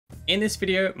In this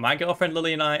video, my girlfriend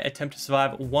Lily and I attempt to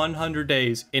survive 100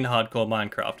 days in hardcore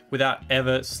Minecraft without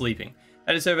ever sleeping.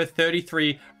 That is over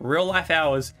 33 real life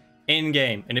hours in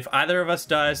game, and if either of us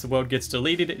dies, the world gets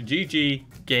deleted. GG,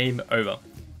 game over.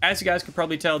 As you guys could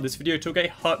probably tell, this video took a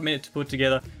hot minute to put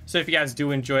together, so if you guys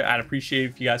do enjoy it, I'd appreciate it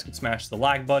if you guys could smash the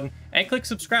like button and click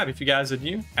subscribe if you guys are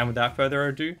new. And without further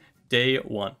ado, day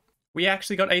one. We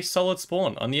actually got a solid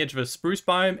spawn on the edge of a spruce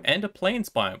biome and a plains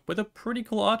biome with a pretty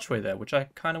cool archway there, which I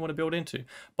kind of want to build into.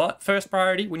 But first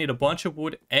priority, we need a bunch of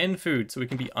wood and food so we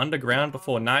can be underground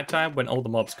before nighttime when all the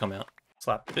mobs come out.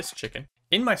 Slap this chicken.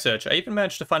 In my search, I even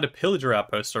managed to find a pillager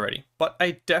outpost already, but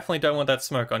I definitely don't want that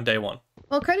smoke on day one.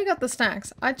 While Cody got the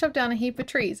snacks, I chopped down a heap of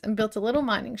trees and built a little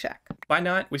mining shack. By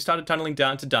night, we started tunneling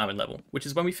down to diamond level, which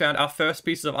is when we found our first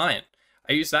pieces of iron.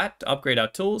 I used that to upgrade our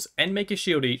tools and make a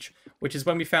shield each, which is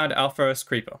when we found our first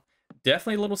creeper.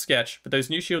 Definitely a little sketch, but those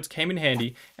new shields came in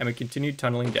handy and we continued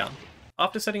tunneling down.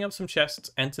 After setting up some chests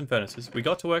and some furnaces, we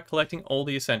got to work collecting all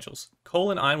the essentials.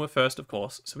 Coal and iron were first, of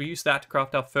course, so we used that to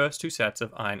craft our first 2 sets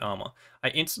of iron armor. I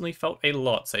instantly felt a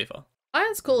lot safer.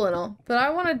 Iron's cool and all, but I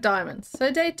wanted diamonds,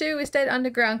 so day 2 we stayed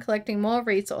underground collecting more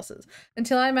resources,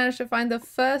 until I managed to find the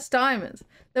first diamonds.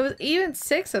 There was even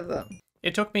 6 of them.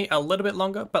 It took me a little bit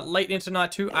longer, but late into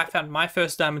night 2, I found my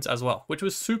first diamonds as well, which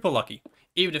was super lucky,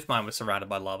 even if mine was surrounded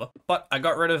by lava. But I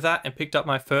got rid of that and picked up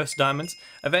my first diamonds.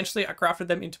 Eventually, I crafted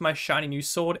them into my shiny new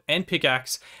sword and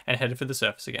pickaxe and headed for the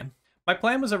surface again. My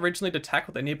plan was originally to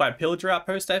tackle the nearby pillager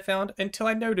outpost I found until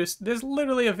I noticed there's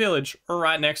literally a village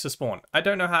right next to spawn. I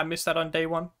don't know how I missed that on day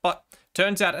 1, but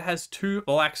turns out it has 2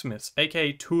 blacksmiths,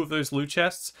 aka 2 of those loot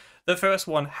chests. The first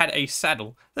one had a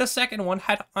saddle, the second one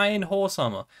had iron horse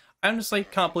armor. I honestly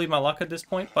can't believe my luck at this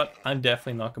point, but I'm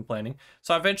definitely not complaining.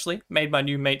 So I eventually made my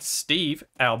new mate Steve,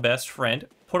 our best friend,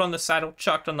 put on the saddle,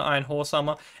 chucked on the iron horse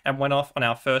armor, and went off on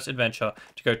our first adventure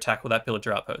to go tackle that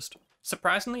pillager outpost.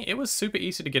 Surprisingly, it was super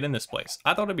easy to get in this place.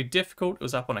 I thought it'd be difficult. It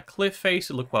was up on a cliff face,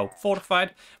 it looked well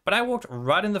fortified, but I walked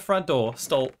right in the front door,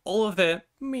 stole all of their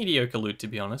mediocre loot to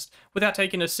be honest, without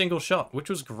taking a single shot,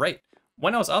 which was great.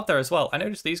 When I was up there as well, I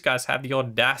noticed these guys have the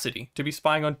audacity to be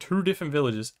spying on 2 different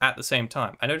villages at the same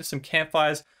time. I noticed some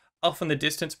campfires off in the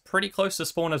distance, pretty close to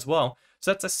spawn as well.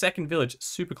 So that's a second village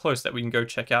super close that we can go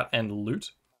check out and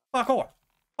loot. Parkour!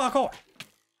 Parkour!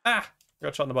 Ah!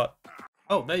 Got shot in the butt.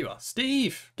 Oh, there you are.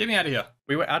 Steve! Get me out of here.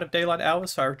 We were out of daylight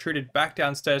hours, so I retreated back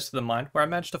downstairs to the mine, where I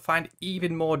managed to find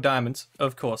even more diamonds,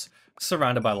 of course,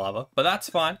 surrounded by lava. But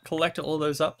that's fine. Collected all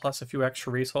those up, plus a few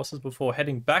extra resources before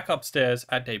heading back upstairs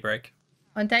at daybreak.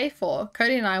 On day 4,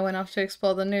 Cody and I went off to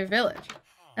explore the new village,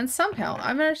 and somehow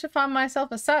I managed to find myself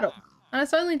a saddle, and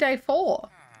it's only day 4.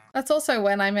 That's also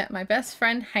when I met my best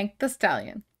friend Hank the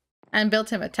Stallion, and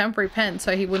built him a temporary pen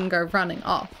so he wouldn't go running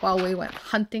off while we went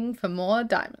hunting for more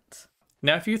diamonds.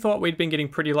 Now, if you thought we'd been getting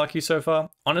pretty lucky so far,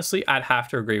 honestly, I'd have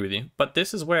to agree with you, but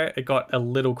this is where it got a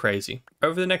little crazy.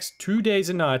 Over the next 2 days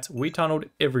and nights, we tunneled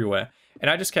everywhere, and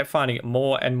I just kept finding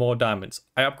more and more diamonds.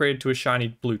 I upgraded to a shiny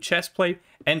blue chest plate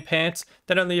and pants,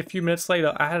 then only a few minutes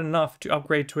later, I had enough to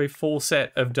upgrade to a full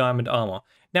set of diamond armor.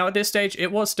 Now, at this stage,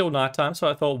 it was still nighttime, so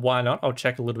I thought, why not? I'll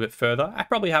check a little bit further. I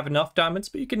probably have enough diamonds,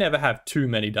 but you can never have too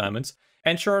many diamonds.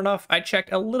 And sure enough, I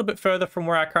checked a little bit further from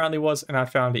where I currently was, and I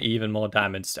found even more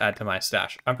diamonds to add to my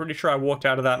stash. I'm pretty sure I walked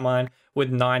out of that mine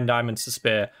with 9 diamonds to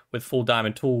spare, with full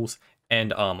diamond tools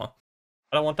and armor.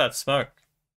 I don't want that smoke.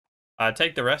 I'd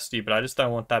take the rest of you, but I just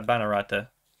don't want that banner right there.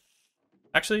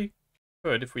 Actually,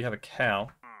 good if we have a cow.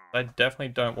 I definitely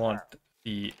don't want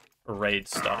the raid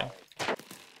starting.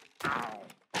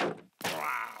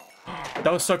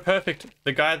 That was so perfect.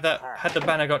 The guy that had the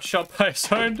banner got shot by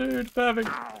his own dude. Perfect.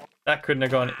 That couldn't have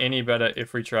gone any better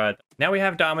if we tried. Now we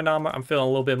have diamond armor. I'm feeling a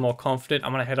little bit more confident.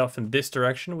 I'm going to head off in this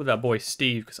direction with our boy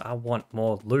Steve because I want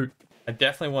more loot. I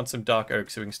definitely want some dark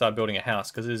oak so we can start building a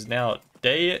house because it is now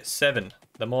day 7,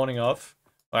 the morning of.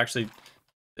 Well, actually,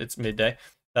 it's midday.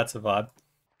 That's a vibe.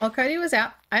 While Cody was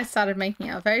out, I started making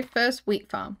our very first wheat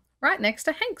farm, right next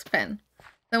to Hank's pen.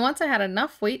 Then once I had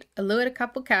enough wheat, I lured a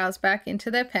couple cows back into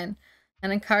their pen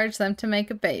and encouraged them to make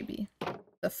a baby.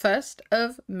 The first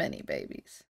of many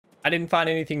babies. I didn't find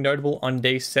anything notable on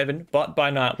day 7, but by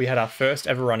night we had our first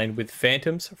ever run-in with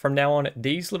phantoms. From now on,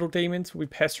 these little demons will be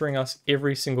pestering us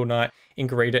every single night in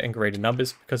greater and greater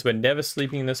numbers because we're never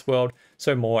sleeping in this world,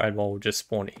 so more and more will just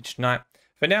spawn each night.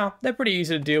 For now, they're pretty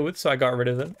easy to deal with, so I got rid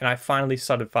of them, and I finally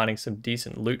started finding some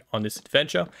decent loot on this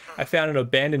adventure. I found an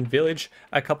abandoned village,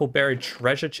 a couple buried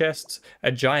treasure chests,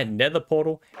 a giant nether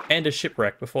portal, and a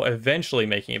shipwreck before eventually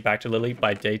making it back to Lily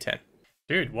by day 10.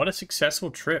 Dude, what a successful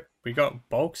trip. We got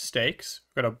bulk steaks,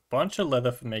 we got a bunch of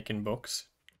leather for making books,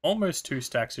 almost 2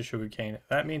 stacks of sugarcane.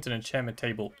 That means an enchantment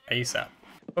table ASAP.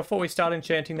 Before we start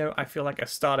enchanting though, I feel like a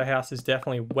starter house is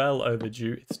definitely well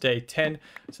overdue. It's day 10,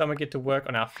 so I'm gonna get to work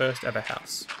on our first ever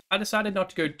house. I decided not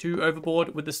to go too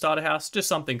overboard with the starter house, just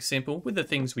something simple with the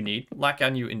things we need, like our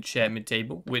new enchantment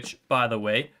table, which, by the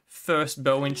way, first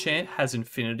bow enchant has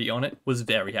infinity on it. Was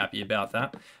very happy about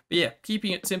that. But yeah,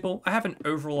 keeping it simple, I have an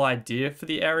overall idea for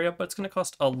the area, but it's going to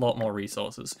cost a lot more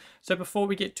resources. So before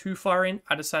we get too far in,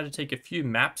 I decided to take a few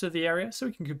maps of the area so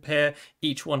we can compare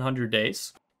each 100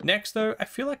 days. Next though, I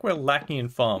feel like we're lacking in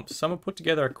farms, so I'm going to put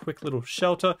together a quick little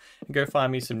shelter and go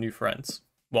find me some new friends.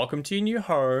 Welcome to your new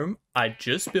home. I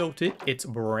just built it. It's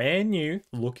brand new,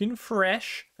 looking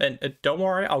fresh. And don't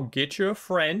worry, I'll get you a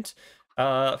friend.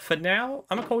 For now,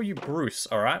 I'm going to call you Bruce,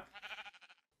 alright?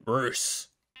 Bruce.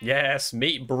 Yes,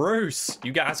 meet Bruce.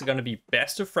 You guys are going to be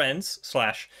best of friends,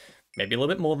 slash maybe a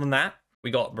little bit more than that. We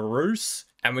got Bruce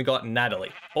and we got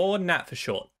Natalie, or Nat for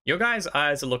short. Your guys'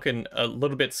 eyes are looking a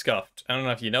little bit scuffed. I don't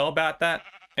know if you know about that.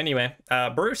 Anyway,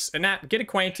 Bruce and Nat, get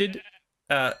acquainted.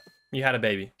 You had a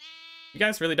baby. You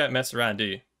guys really don't mess around, do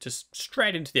you? Just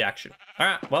straight into the action.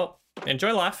 Alright, well,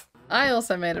 enjoy life. I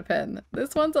also made a pen.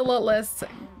 This one's a lot less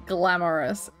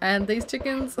glamorous, and these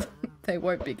chickens, they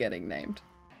won't be getting named.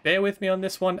 Bear with me on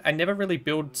this one. I never really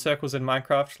build circles in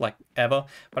Minecraft, like, ever.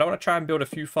 But I want to try and build a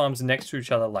few farms next to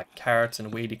each other, like carrots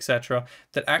and wheat, etc.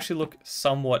 that actually look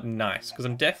somewhat nice. Because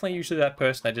I'm definitely usually that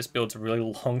person that just builds really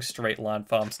long, straight line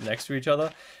farms next to each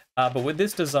other. But with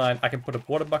this design, I can put a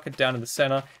water bucket down in the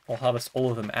center, and I'll harvest all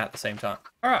of them at the same time.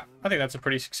 Alright, I think that's a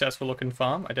pretty successful looking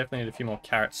farm. I definitely need a few more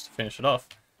carrots to finish it off.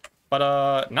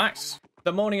 But, nice.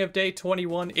 The morning of day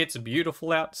 21, it's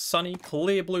beautiful out, sunny,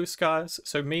 clear blue skies,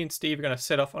 so me and Steve are going to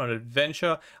set off on an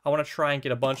adventure. I want to try and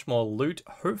get a bunch more loot,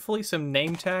 hopefully some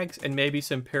name tags, and maybe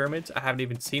some pyramids. I haven't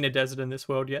even seen a desert in this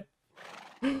world yet.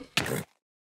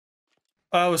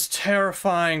 That was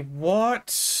terrifying.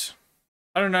 What?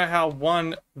 I don't know how,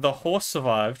 the horse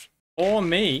survived, or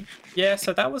me. Yeah,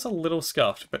 so that was a little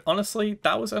scuffed, but honestly,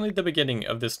 that was only the beginning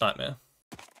of this nightmare.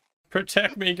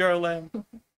 Protect me, girl lamb.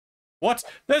 What?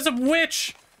 There's a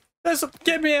witch!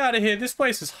 Get me out of here! This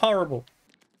place is horrible.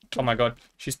 Oh my god,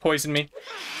 she's poisoned me.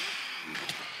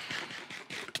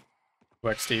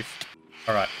 Work, Steve.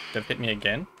 Alright, they've hit me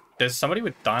again. There's somebody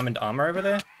with diamond armor over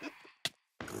there.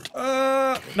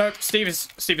 No, Steve is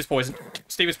poisoned.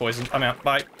 Steve is poisoned. I'm out.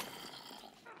 Bye.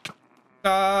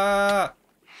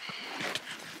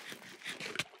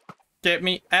 Get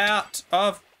me out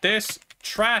of this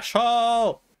trash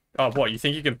hole! Oh, what? You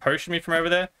think you can potion me from over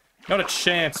there? Not a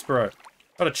chance, bro.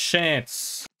 Not a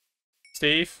chance.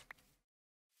 Steve?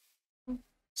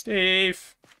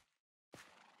 Steve?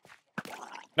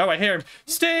 No, I hear him.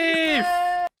 Steve!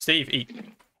 Steve,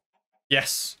 eat.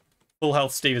 Yes. Full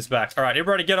health Steve is back. Alright,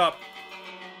 everybody get up.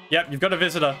 Yep, you've got a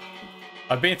visitor.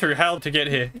 I've been through hell to get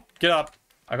here. Get up.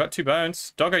 I got 2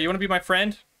 bones. Doggo, you want to be my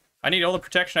friend? I need all the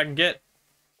protection I can get.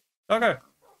 Doggo.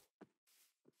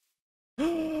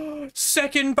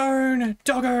 Second bone!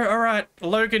 Doggo! Alright,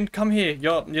 Logan, come here.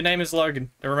 Your name is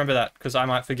Logan. Remember that, because I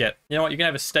might forget. You know what? You can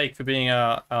have a steak for being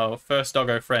our first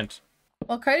doggo friend.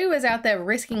 While Cody was out there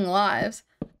risking lives,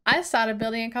 I started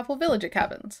building a couple villager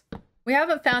cabins. We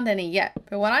haven't found any yet,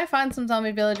 but when I find some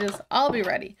zombie villagers, I'll be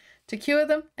ready to cure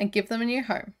them and give them a new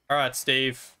home. Alright,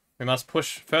 Steve. We must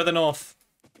push further north,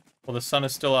 while the sun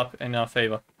is still up in our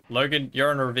favor. Logan,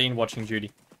 you're on a ravine watching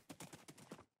duty.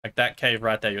 Like that cave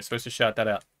right there. You're supposed to shout that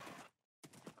out.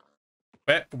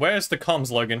 Where's the comms,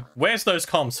 Logan? Where's those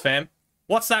comms, fam?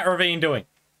 What's that ravine doing?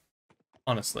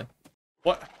 Honestly.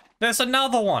 What? There's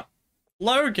another one!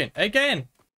 Logan, again!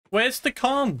 Where's the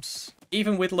comms?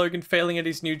 Even with Logan failing at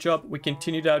his new job, we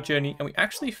continued our journey and we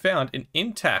actually found an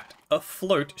intact,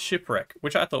 afloat shipwreck,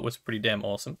 which I thought was pretty damn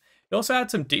awesome. It also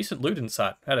had some decent loot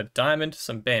inside. It had a diamond,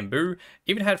 some bamboo,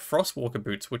 even had frostwalker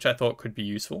boots, which I thought could be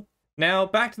useful. Now,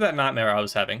 back to that nightmare I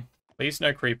was having. Please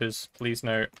no creepers, please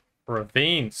no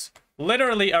ravines.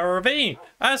 Literally a ravine,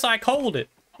 as I called it.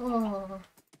 Oh.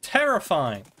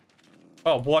 Terrifying.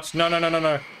 Oh, what?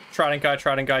 No. Trident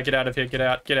guy, get out of here. Get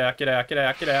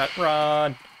out.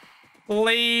 Run.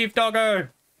 Leave, doggo.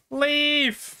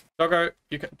 Leave. Doggo,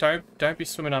 don't be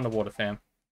swimming underwater, fam.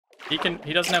 He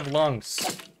doesn't have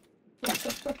lungs.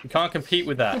 You can't compete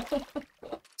with that.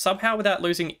 Somehow, without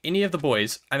losing any of the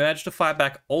boys, I managed to fight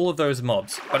back all of those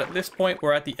mobs, but at this point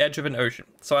we're at the edge of an ocean.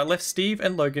 So I left Steve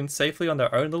and Logan safely on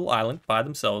their own little island by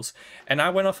themselves, and I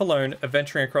went off alone,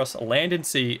 adventuring across land and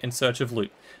sea in search of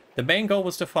loot. The main goal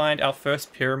was to find our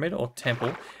first pyramid or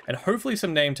temple, and hopefully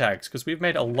some name tags, because we've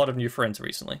made a lot of new friends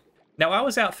recently. Now, I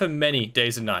was out for many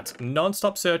days and nights,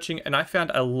 non-stop searching, and I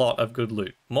found a lot of good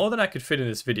loot. More than I could fit in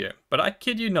this video, but I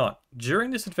kid you not,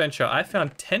 during this adventure I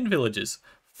found 10 villages,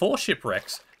 4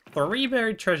 shipwrecks, 3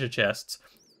 buried treasure chests,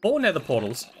 4 nether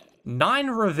portals, 9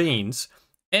 ravines,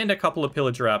 and a couple of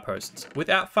pillager outposts,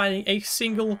 without finding a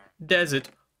single desert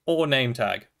or name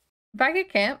tag. Back at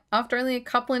camp, after only a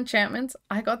couple enchantments,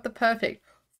 I got the perfect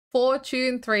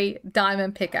Fortune 3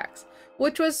 diamond pickaxe,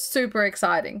 which was super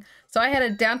exciting. So I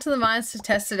headed down to the mines to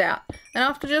test it out, and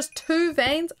after just 2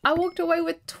 veins, I walked away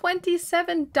with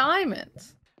 27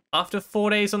 diamonds. After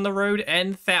 4 days on the road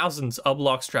and thousands of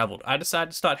blocks traveled, I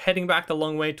decided to start heading back the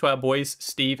long way to our boys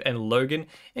Steve and Logan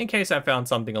in case I found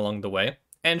something along the way.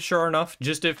 And sure enough,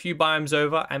 just a few biomes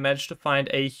over, I managed to find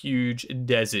a huge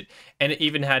desert, and it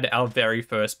even had our very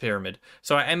first pyramid.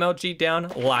 So I MLG'd down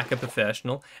like a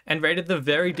professional and raided the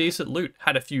very decent loot,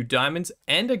 had a few diamonds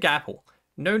and a gapple.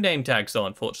 No name tags though,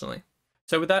 unfortunately.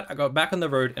 So with that, I got back on the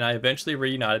road and I eventually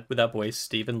reunited with our boys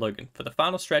Steve and Logan for the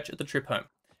final stretch of the trip home,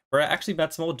 where I actually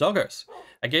met some more doggos.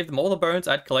 I gave them all the bones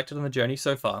I'd collected on the journey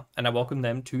so far, and I welcomed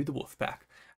them to the wolf pack.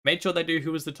 Made sure they knew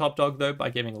who was the top dog though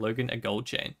by giving Logan a gold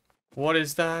chain. What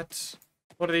is that?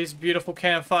 What are these beautiful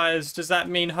campfires? Does that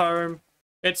mean home?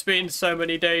 It's been so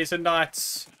many days and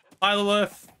nights. Hi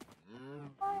Lilith.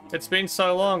 It's been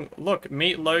so long. Look,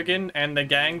 meet Logan and the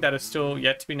gang that is still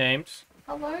yet to be named.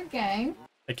 Hello, gang.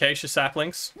 Acacia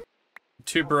saplings.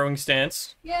 2 brewing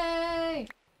stands. Yay!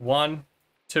 1,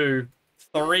 2,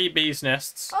 3 bees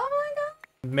nests. Oh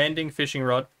my Mending fishing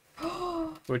rod,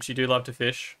 god. which you do love to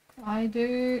fish. I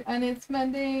do, and it's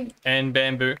mending. And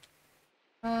bamboo.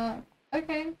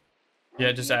 Okay.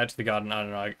 Yeah, just add to the garden. I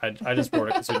don't know. I just brought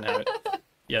it because we didn't have it.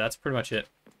 Yeah, that's pretty much it.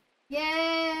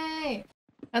 Yay!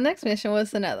 Our next mission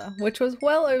was the Nether, which was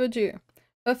well overdue.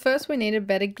 But first we needed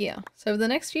better gear, so for the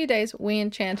next few days we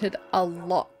enchanted a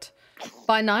lot.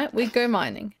 By night we'd go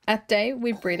mining, at day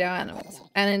we'd breed our animals,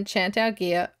 and enchant our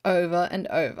gear over and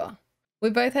over. We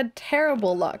both had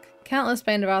terrible luck, countless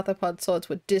Bane of Arthropod swords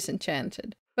were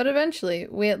disenchanted, but eventually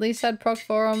we at least had proc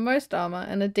 4 on most armor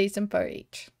and a decent bow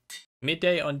each.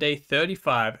 Midday on day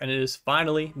 35, and it is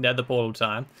finally nether portal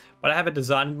time, but I have a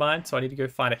design in mind, so I need to go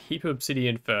find a heap of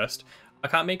obsidian first. I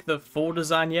can't make the full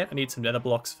design yet, I need some nether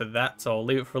blocks for that, so I'll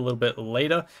leave it for a little bit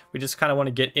later. We just kind of want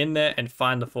to get in there and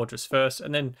find the fortress first,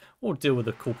 and then we'll deal with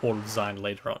the cool portal design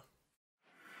later on.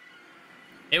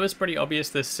 It was pretty obvious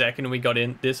the second we got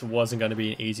in, this wasn't going to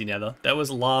be an easy nether. There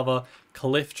was lava,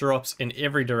 cliff drops in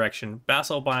every direction,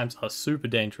 basalt biomes are super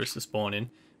dangerous to spawn in.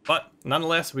 But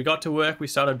nonetheless, we got to work, we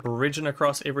started bridging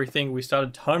across everything, we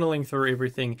started tunneling through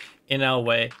everything in our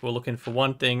way. We're looking for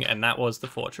one thing, and that was the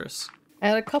fortress. I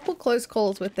had a couple close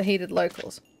calls with the heated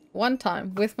locals. One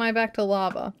time, with my back to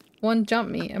lava, one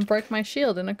jumped me and broke my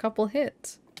shield in a couple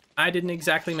hits. I didn't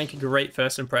exactly make a great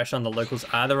first impression on the locals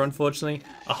either, unfortunately.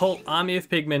 A whole army of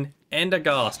pigmen and a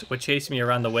ghast were chasing me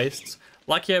around the wastes.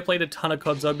 Lucky I played a ton of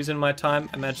COD zombies in my time,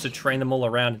 I managed to train them all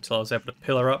around until I was able to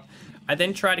pillar up. I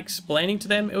then tried explaining to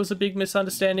them it was a big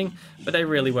misunderstanding, but they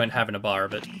really weren't having a bar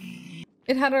of it.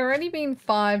 It had already been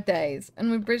 5 days,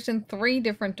 and we bridged in 3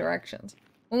 different directions.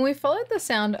 When we followed the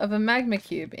sound of a magma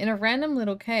cube in a random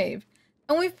little cave,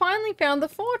 and we finally found the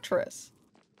fortress.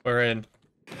 We're in.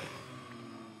 Oh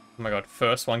my god,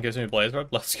 first one gives me a blaze rod,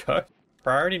 let's go.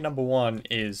 Priority number 1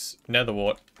 is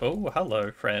netherwart. Oh,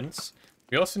 hello friends.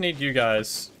 We also need you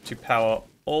guys to power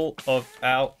all of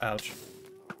our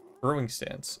brewing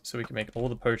stands so we can make all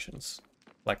the potions.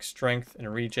 Like strength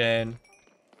and regen,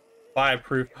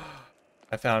 fireproof.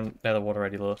 I found netherwart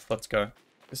already, Lilith, let's go.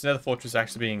 This nether fortress is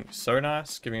actually being so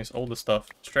nice, giving us all the stuff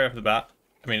straight off the bat.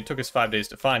 I mean, it took us 5 days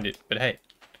to find it, but hey.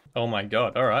 Oh my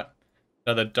god, alright.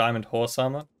 Another diamond horse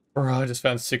armor. Bro, I just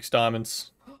found 6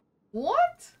 diamonds.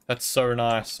 What? That's so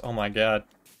nice, oh my god.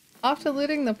 After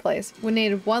looting the place, we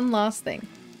needed one last thing.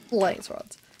 Blaze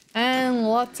rods. And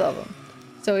lots of them.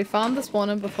 So we farmed the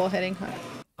spawner before heading home.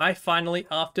 I finally,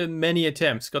 after many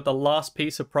attempts, got the last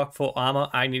piece of proc 4 armor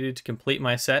I needed to complete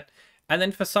my set. And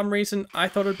then for some reason, I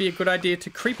thought it would be a good idea to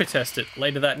creeper test it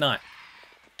later that night.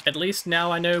 At least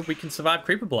now I know we can survive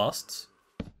creeper blasts.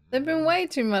 There'd been way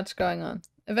too much going on.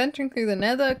 Adventuring through the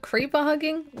nether, creeper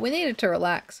hugging, we needed to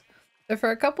relax. So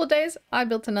for a couple days, I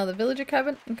built another villager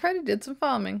cabin and Cody did some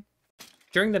farming.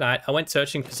 During the night, I went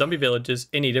searching for zombie villagers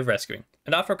in need of rescuing.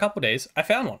 And after a couple days, I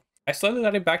found one. I slowly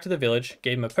led him back to the village,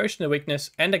 gave him a potion of weakness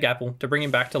and a gapple to bring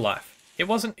him back to life. It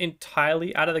wasn't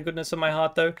entirely out of the goodness of my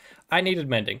heart though, I needed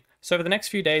mending. So for the next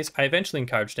few days, I eventually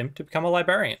encouraged him to become a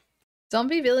librarian.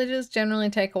 Zombie villagers generally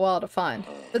take a while to find,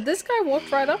 but this guy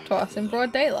walked right up to us in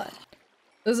broad daylight.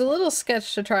 It was a little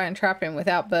sketch to try and trap him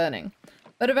without burning,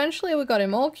 but eventually we got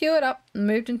him all cured up and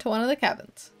moved into one of the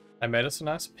cabins. I made us a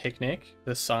nice picnic.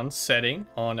 The sun's setting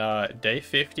on day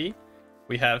 50.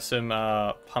 We have some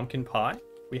pumpkin pie.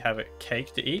 We have a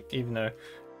cake to eat, even though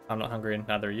I'm not hungry and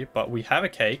neither are you, but we have a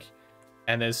cake.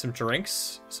 And there's some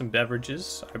drinks, some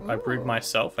beverages. I brewed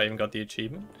myself. I even got the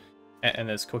achievement. And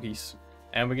there's cookies.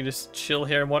 And we can just chill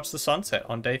here and watch the sunset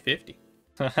on day 50.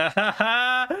 That's what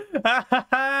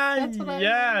I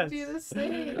wanted you to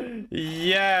see.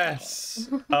 Yes.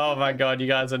 Oh my god, you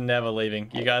guys are never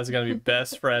leaving. You guys are going to be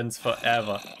best friends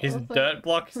forever. His dirt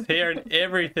block is here and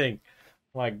everything.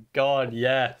 Oh my god,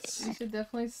 yes. You should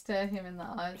definitely stare him in the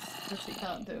eyes because he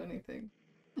can't do anything.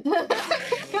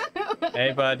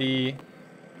 Hey buddy.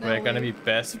 No, We're going to be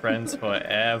best friends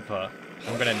forever.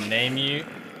 I'm going to name you.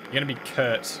 You're going to be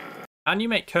Kurt. Our new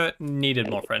mate Kurt needed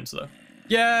more friends though.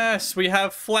 Yes, we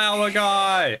have Flower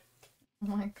Guy.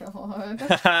 Oh my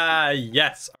god.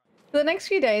 Yes. For the next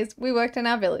few days, we worked on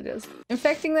our villages,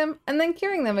 infecting them and then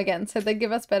curing them again so they'd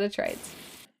give us better trades.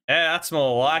 Yeah, that's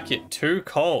more like it. Too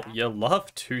cold. You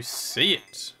love to see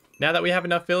it. Now that we have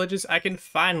enough villages, I can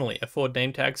finally afford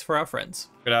name tags for our friends.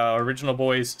 We got our original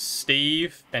boys,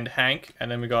 Steve and Hank, and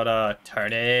then we got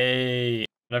Tony.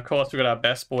 And of course, we got our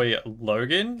best boy,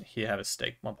 Logan. Here, have a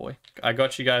steak, my boy. I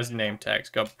got you guys name tags.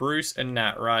 Got Bruce and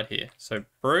Nat right here. So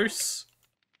Bruce,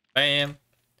 bam,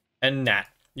 and Nat.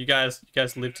 You guys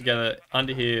live together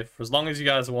under here for as long as you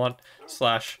guys want,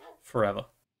 / forever.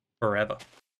 Forever.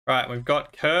 Right, we've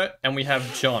got Kurt and we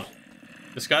have John.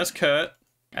 This guy's Kurt,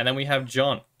 and then we have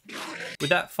John. With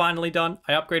that finally done,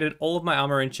 I upgraded all of my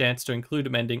armor enchants to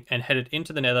include mending and headed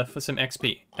into the nether for some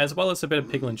XP, as well as a bit of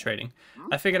piglin trading.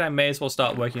 I figured I may as well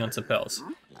start working on some pearls.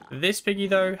 This piggy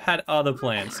though had other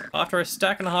plans. After a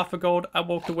stack and a half of gold, I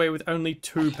walked away with only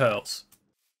 2 pearls.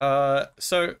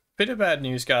 So bit of bad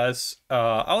news guys.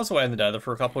 I was away in the nether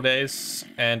for a couple of days,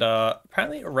 and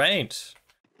apparently it rained.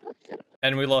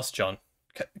 And we lost John.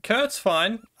 Kurt's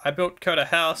fine. I built Kurt a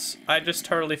house. I just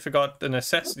totally forgot the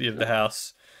necessity of the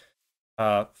house.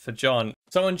 For John.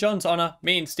 So in John's honor,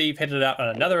 me and Steve headed out on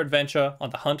another adventure on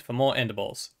the hunt for more ender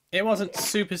balls. It wasn't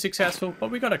super successful,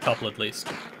 but we got a couple at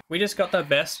least. We just got the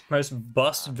best, most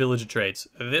bust villager trades.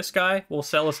 This guy will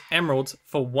sell us emeralds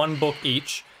for 1 book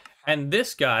each, and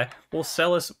this guy will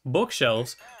sell us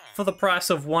bookshelves for the price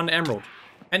of 1 emerald.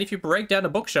 And if you break down a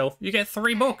bookshelf, you get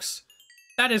 3 books.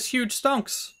 That is huge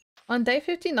stonks. On day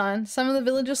 59, some of the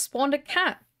villagers spawned a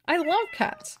cat. I love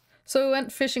cats. So we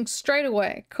went fishing straight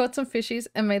away, caught some fishies,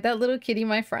 and made that little kitty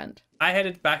my friend. I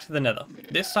headed back to the nether,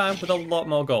 this time with a lot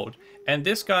more gold, and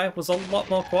this guy was a lot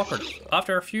more cooperative.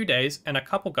 After a few days and a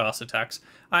couple ghast attacks,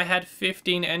 I had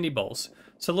 15 endy balls.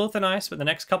 So Lilith and I spent the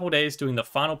next couple days doing the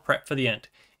final prep for the end,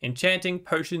 enchanting,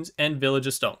 potions, and villager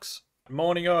stonks.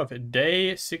 Morning of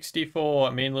day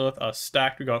 64, me and Lilith are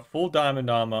stacked. We got full diamond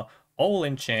armor, all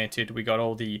enchanted. We got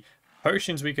all the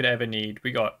potions we could ever need.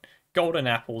 We got golden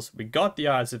apples, we got the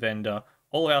Eyes of Ender,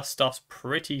 all of our stuff's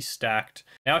pretty stacked.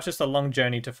 Now it's just a long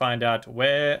journey to find out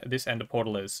where this ender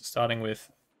portal is, starting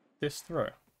with this throw.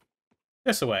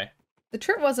 This away. The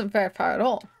trip wasn't very far at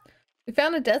all. We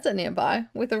found a desert nearby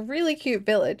with a really cute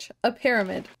village, a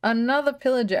pyramid, another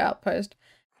pillager outpost,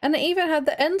 and it even had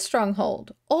the end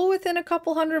stronghold, all within a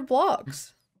couple 100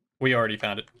 blocks. We already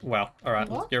found it. Wow. Alright,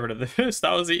 let's What? get rid of this.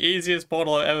 That was the easiest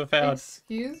portal I've ever found.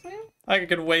 Excuse me? I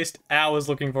could waste hours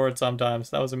looking for it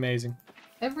sometimes. That was amazing.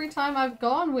 Every time I've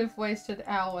gone, we've wasted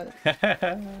hours.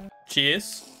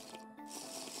 Cheers.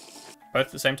 Both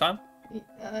at the same time? You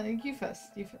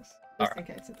first. Just Alright. in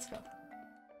case it's got.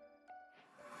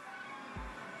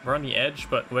 We're on the edge,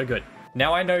 but we're good.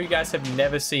 Now I know you guys have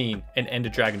never seen an ender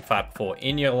dragon fight before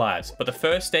in your lives, but the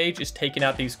first stage is taking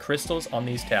out these crystals on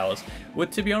these towers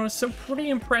with, to be honest, some pretty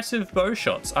impressive bow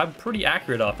shots. I'm pretty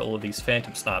accurate after all of these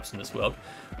phantom snipes in this world.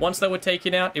 Once they were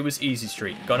taken out, it was easy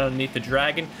street. Got underneath the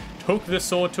dragon, took the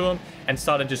sword to him, and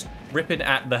started just ripping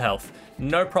at the health.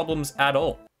 No problems at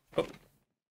all.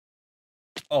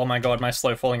 Oh my god, my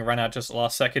slow falling ran out just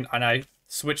last second, and I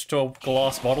switched to a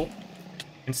glass bottle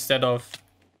instead of...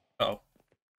 Uh-oh.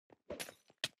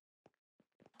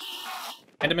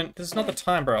 Enderman, this is not the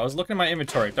time, bro. I was looking at my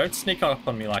inventory. Don't sneak up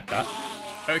on me like that.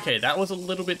 Okay, that was a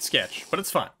little bit sketch, but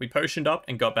it's fine. We potioned up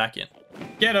and got back in.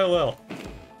 Get her, Lil.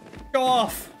 Go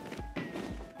off.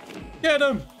 Get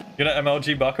him. Get an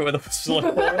MLG bucket with a slow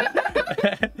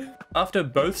After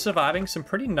both surviving some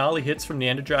pretty gnarly hits from the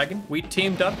Ender Dragon, we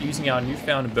teamed up using our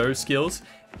newfound bow skills,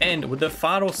 and with the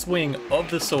final swing of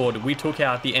the sword, we took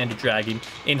out the Ender Dragon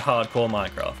in hardcore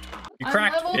Minecraft. You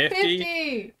cracked I'm level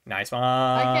 50. Nice one.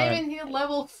 I came in here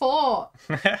level 4.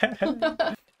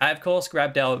 I, of course,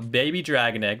 grabbed our baby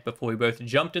dragon egg before we both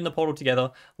jumped in the portal together,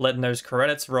 letting those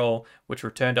credits roll, which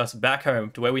returned us back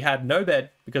home to where we had no bed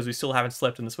because we still haven't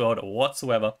slept in this world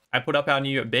whatsoever. I put up our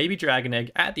new baby dragon egg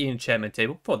at the enchantment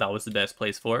table, thought that was the best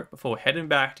place for it, before heading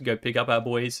back to go pick up our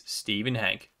boys, Steve and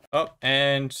Hank. Oh,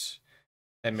 and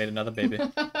they made another baby.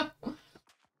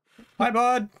 Hi,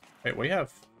 bud. Wait, we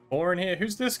have 4 in here.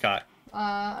 Who's this guy?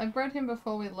 I bred him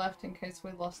before we left in case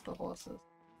we lost the horses.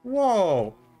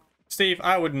 Whoa. Steve,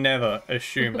 I would never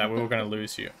assume that we were going to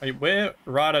lose you. We're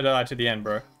ride or die to the end,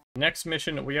 bro. Next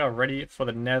mission, we are ready for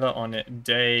the nether on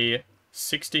day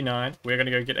 69. We're going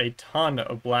to go get a ton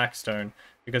of blackstone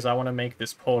because I want to make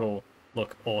this portal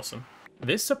look awesome.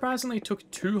 This surprisingly took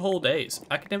 2 whole days.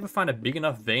 I could never find a big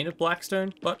enough vein of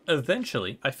blackstone, but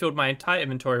eventually I filled my entire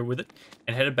inventory with it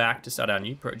and headed back to start our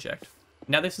new project.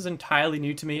 Now this is entirely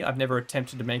new to me. I've never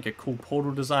attempted to make a cool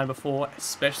portal design before,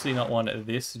 especially not one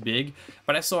this big,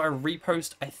 but I saw a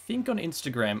repost, I think on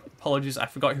Instagram, apologies, I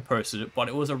forgot who posted it, but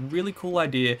it was a really cool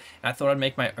idea and I thought I'd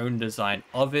make my own design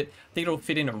of it. I think it'll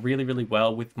fit in really, really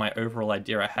well with my overall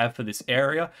idea I have for this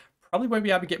area. Probably won't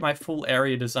be able to get my full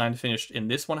area design finished in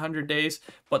this 100 days,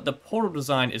 but the portal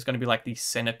design is going to be like the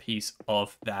centerpiece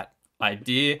of that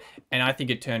idea, and I think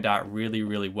it turned out really,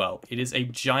 really well. It is a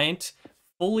giant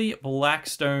fully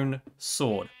blackstone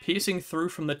sword, piercing through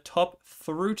from the top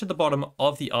through to the bottom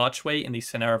of the archway in the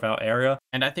center of our area,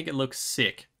 and I think it looks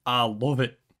sick. I love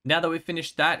it. Now that we've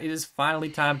finished that, it is finally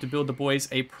time to build the boys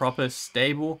a proper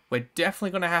stable. We're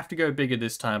definitely going to have to go bigger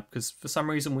this time, because for some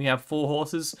reason we have 4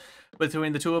 horses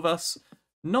between the 2 of us.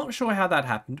 Not sure how that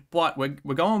happened, but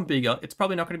we're going bigger. It's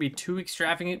probably not going to be too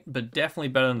extravagant, but definitely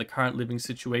better than the current living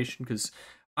situation, because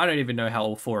I don't even know how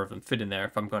all 4 of them fit in there,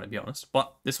 if I'm going to be honest.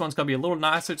 But this one's going to be a little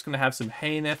nicer. It's going to have some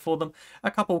hay in there for them,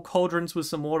 a couple cauldrons with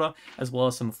some water, as well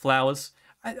as some flowers.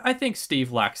 I think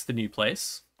Steve likes the new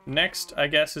place. Next, I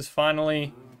guess, is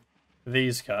finally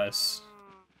these guys.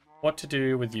 What to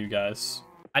do with you guys?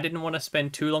 I didn't want to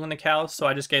spend too long on the cows, so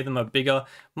I just gave them a bigger,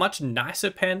 much nicer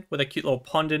pen with a cute little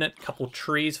pond in it, a couple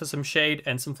trees for some shade,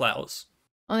 and some flowers.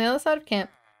 On the other side of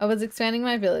camp, I was expanding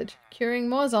my village, curing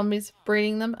more zombies,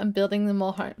 breeding them, and building them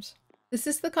more homes. This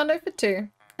is the condo for 2,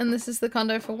 and this is the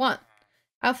condo for 1.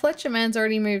 Our Fletcher man's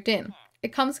already moved in.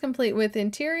 It comes complete with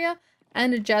interior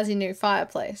and a jazzy new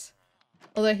fireplace.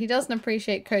 Although he doesn't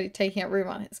appreciate Cody taking up room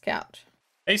on his couch.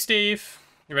 Hey Steve,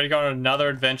 you ready to go on another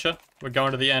adventure? We're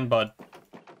going to the end, bud.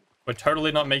 We're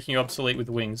totally not making you obsolete with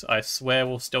wings. I swear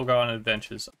we'll still go on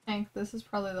adventures. Hank, this is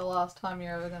probably the last time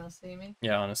you're ever going to see me.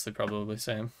 Yeah, honestly, probably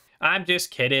same. I'm just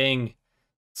kidding.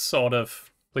 Sort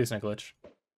of. Please no glitch.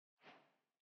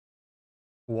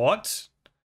 What?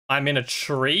 I'm in a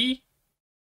tree?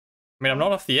 I mean, I'm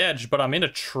not off the edge, but I'm in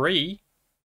a tree.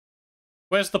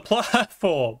 Where's the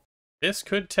platform? This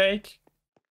could take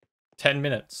 10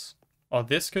 minutes. Or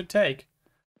this could take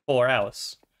 4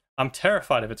 hours. I'm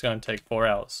terrified if it's going to take 4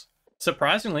 hours.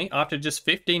 Surprisingly, after just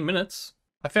 15 minutes,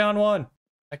 I found one.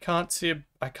 I can't see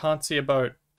a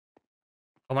boat.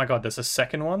 Oh my god, there's a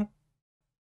second one?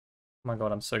 Oh my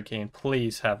god, I'm so keen.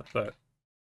 Please have a boat.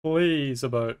 Please, a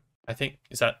boat. I think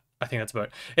that's a boat.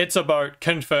 It's a boat.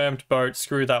 Confirmed boat.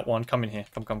 Screw that one. Come in here.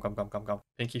 Come.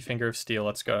 Pinky finger of steel.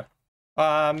 Let's go.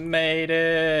 I made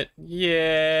it.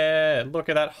 Yeah. Look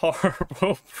at that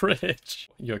horrible bridge.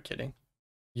 You're kidding.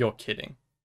 You're kidding.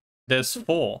 There's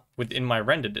 4 within my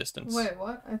render distance. Wait,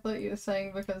 what? I thought you were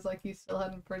saying because, like, you still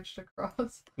hadn't bridged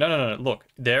across. No. Look,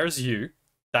 there's you.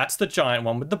 That's the giant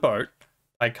one with the boat.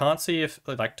 I can't see if,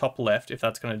 like, top left, if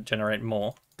that's going to generate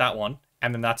more. That one.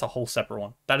 And then that's a whole separate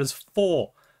one. That is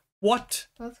 4. What?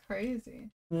 That's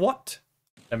crazy. What?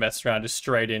 Don't mess around. Just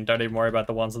straight in. Don't even worry about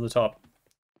the ones on the top.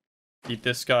 Eat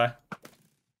this guy.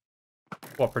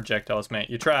 What projectiles, mate?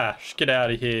 You're trash. Get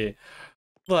out of here.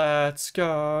 Let's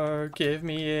go. Give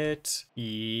me it.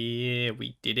 Yeah,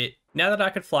 we did it. Now that I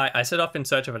could fly, I set off in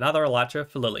search of another elytra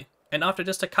for Lily. And after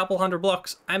just a couple hundred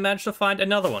blocks, I managed to find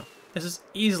another one. This is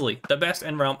easily the best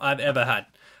end realm I've ever had.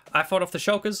 I fought off the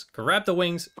shulkers, grabbed the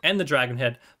wings and the dragon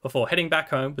head before heading back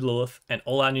home with Lilith and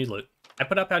all our new loot. I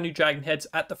put up our new dragon heads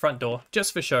at the front door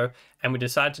just for show, and we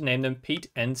decided to name them Pete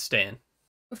and Stan.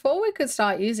 Before we could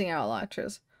start using our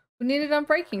elytras, we needed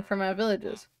unbreaking from our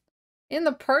villagers. In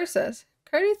the process,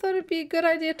 Cody thought it'd be a good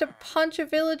idea to punch a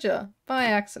villager by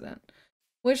accident,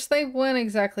 which they weren't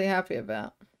exactly happy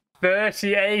about.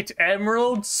 38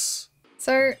 emeralds?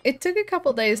 So it took a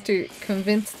couple days to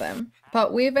convince them,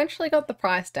 but we eventually got the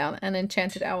price down and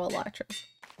enchanted our elytras.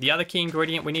 The other key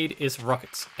ingredient we need is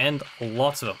rockets, and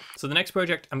lots of them. So the next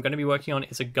project I'm going to be working on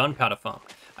is a gunpowder farm.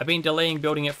 I've been delaying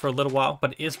building it for a little while,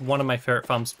 but it is one of my favorite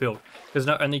farms to build, because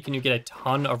not only can you get a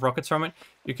ton of rockets from it,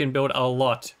 you can build a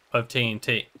lot of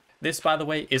TNT. This, by the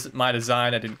way, isn't my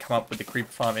design. I didn't come up with the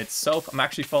creeper farm itself. I'm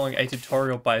actually following a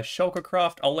tutorial by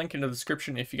Shulkercraft. I'll link in the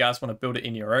description if you guys want to build it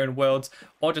in your own worlds,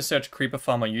 or just search creeper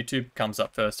farm on YouTube. Comes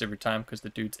up first every time because the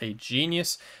dude's a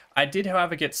genius. I did,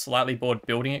 however, get slightly bored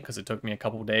building it because it took me a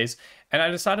couple of days, and I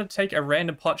decided to take a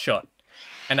random pot shot,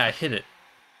 and I hit it.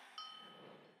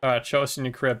 Alright, show us in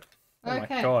your crib. Oh my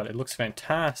god, it looks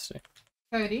fantastic.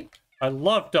 Cody. I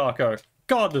love dark oak.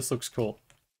 God, this looks cool.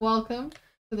 Welcome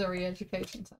to the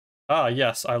Re-Education Center. Ah,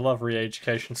 yes, I love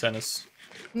re-education centers.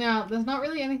 Now, there's not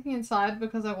really anything inside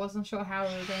because I wasn't sure how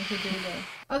we were going to do this.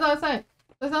 As I was saying,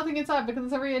 there's nothing inside because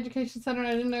it's a re-education center and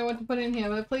I didn't know what to put in here,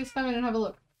 but please come in and have a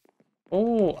look.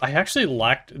 Oh, I actually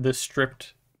liked this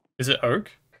stripped... Is it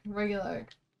oak? Regular oak.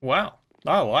 Wow,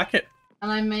 I like it.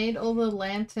 And I made all the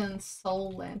lanterns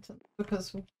soul lanterns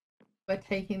because we're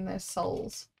taking their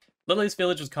souls. Lily's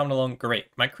village was coming along great.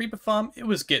 My creeper farm, it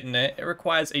was getting there. It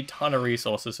requires a ton of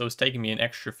resources, so it's taking me an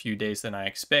extra few days than I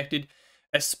expected.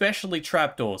 Especially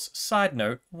trapdoors. Side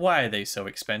note, why are they so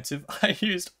expensive? I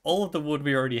used all of the wood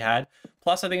we already had,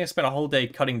 plus I think I spent a whole day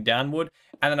cutting down wood,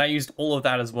 and then I used all of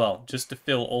that as well, just to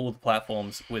fill all of the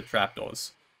platforms with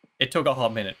trapdoors. It took a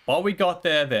hot minute, but we got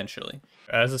there eventually.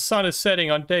 As the sun is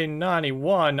setting on day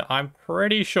 91, I'm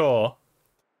pretty sure,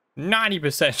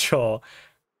 90% sure,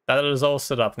 that it is all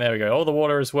set up. There we go. All the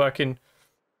water is working.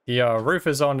 The roof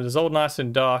is on. It is all nice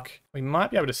and dark. We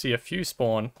might be able to see a few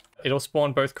spawn. It'll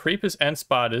spawn both creepers and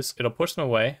spiders. It'll push them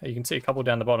away. You can see a couple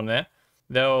down the bottom there.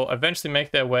 They'll eventually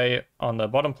make their way on the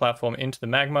bottom platform into the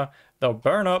magma. They'll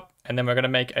burn up, and then we're going to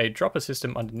make a dropper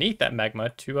system underneath that magma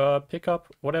to pick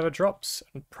up whatever drops.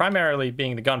 Primarily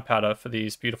being the gunpowder for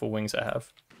these beautiful wings I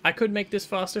have. I could make this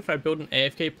faster if I build an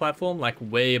AFK platform like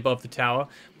way above the tower,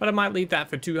 but I might leave that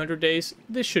for 200 days.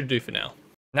 This should do for now.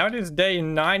 Now it is day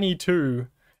 92.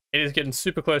 It is getting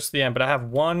super close to the end, but I have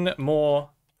one more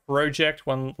project,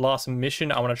 one last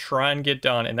mission I want to try and get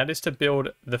done, and that is to build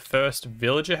the first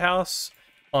villager house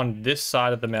on this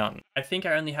side of the mountain. I think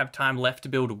I only have time left to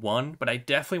build one, but I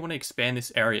definitely want to expand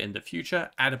this area in the future,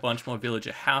 add a bunch more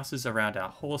villager houses around our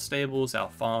horse stables, our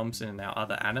farms, and our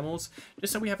other animals,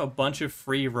 just so we have a bunch of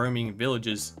free roaming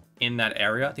villagers in that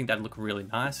area. I think that'd look really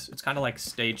nice. It's kind of like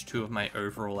stage 2 of my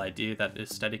overall idea, that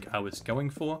aesthetic I was going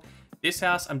for. This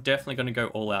house, I'm definitely going to go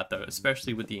all out though,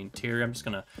 especially with the interior. I'm just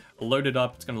going to load it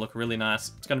up. It's going to look really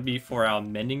nice. It's going to be for our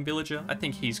mending villager. I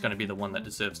think he's going to be the one that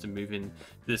deserves to move in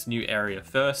this new area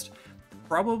first.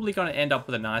 Probably going to end up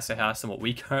with a nicer house than what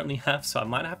we currently have, so I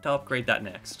might have to upgrade that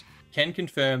next. Can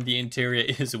confirm the interior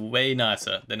is way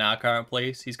nicer than our current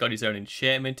place. He's got his own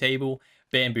enchantment table,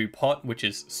 bamboo pot, which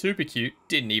is super cute.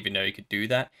 Didn't even know he could do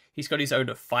that. He's got his own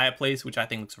fireplace, which I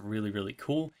think looks really, really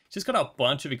cool. He's just got a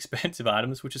bunch of expensive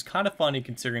items, which is kind of funny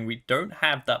considering we don't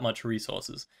have that much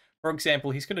resources. For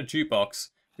example, he's got a jukebox.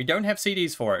 We don't have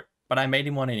CDs for it, but I made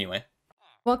him one anyway.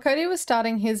 While Cody was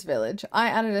starting his village, I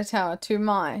added a tower to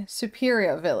my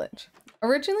superior village.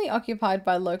 Originally occupied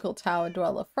by local tower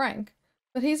dweller Frank,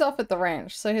 but he's off at the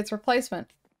ranch, so his replacement,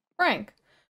 Frank,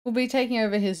 will be taking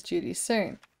over his duties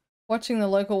soon, watching the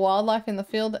local wildlife in the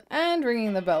field and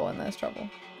ringing the bell when there's trouble.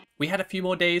 We had a few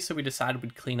more days, so we decided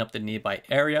we'd clean up the nearby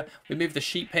area. We moved the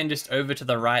sheep pen just over to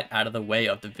the right out of the way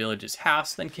of the villager's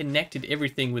house, then connected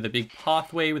everything with a big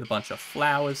pathway with a bunch of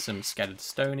flowers, some scattered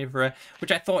stone everywhere,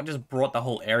 which I thought just brought the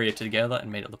whole area together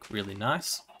and made it look really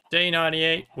nice. Day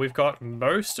 98, we've got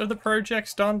most of the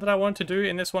projects done that I want to do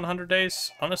in this 100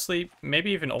 days. Honestly, maybe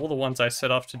even all the ones I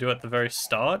set off to do at the very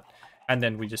start, and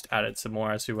then we just added some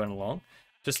more as we went along.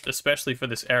 Just especially for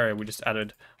this area, we just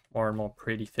added more and more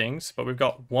pretty things, but we've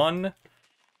got one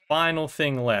final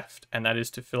thing left, and that is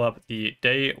to fill up the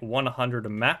day 100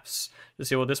 maps to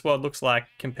see what this world looks like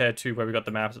compared to where we got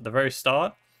the maps at the very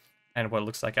start and what it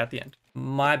looks like at the end.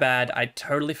 My bad, I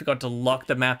totally forgot to lock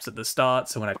the maps at the start,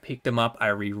 so when I picked them up I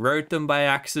rewrote them by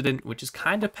accident, which is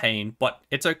kind of pain, but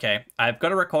it's okay. I've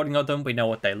got a recording of them, we know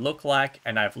what they look like,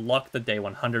 and I've locked the day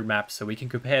 100 maps so we can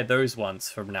compare those ones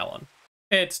from now on.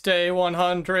 It's day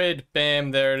 100,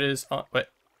 bam, there it is. Oh, wait.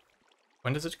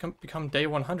 When does it become day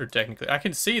 100, technically? I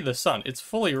can see the sun. It's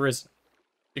fully risen.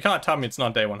 You can't tell me it's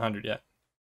not day 100 yet.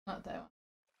 Not day 1.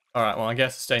 Alright, well, I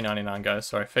guess it's day 99, guys.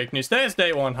 Sorry, fake news. There's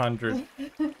day 100.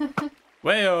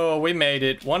 Wayo, we made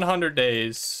it. 100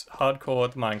 days. Hardcore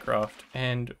with Minecraft.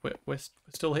 And we're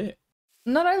still here.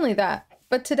 Not only that,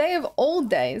 but today of all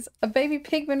days, a baby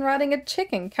pigman riding a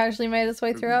chicken casually made its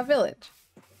way through our village.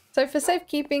 So for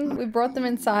safekeeping, we brought them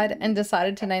inside and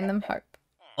decided to name them Hope.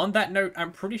 On that note,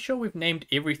 I'm pretty sure we've named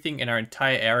everything in our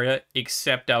entire area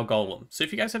except our golem. So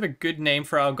if you guys have a good name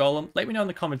for our golem, let me know in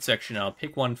the comment section and I'll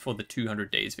pick one for the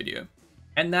 200 days video.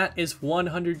 And that is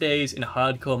 100 days in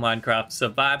hardcore Minecraft,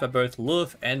 survived by both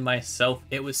Lilith and myself.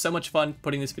 It was so much fun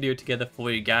putting this video together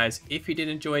for you guys. If you did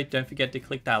enjoy, don't forget to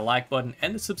click that like button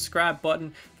and the subscribe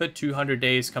button for 200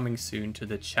 days coming soon to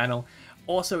the channel.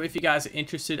 Also, if you guys are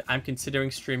interested, I'm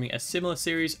considering streaming a similar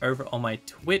series over on my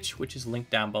Twitch, which is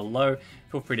linked down below.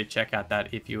 Feel free to check out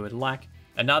that if you would like.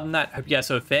 And other than that, hope you guys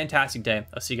have a fantastic day.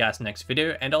 I'll see you guys next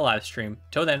video and a live stream.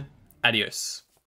 Till then, adios.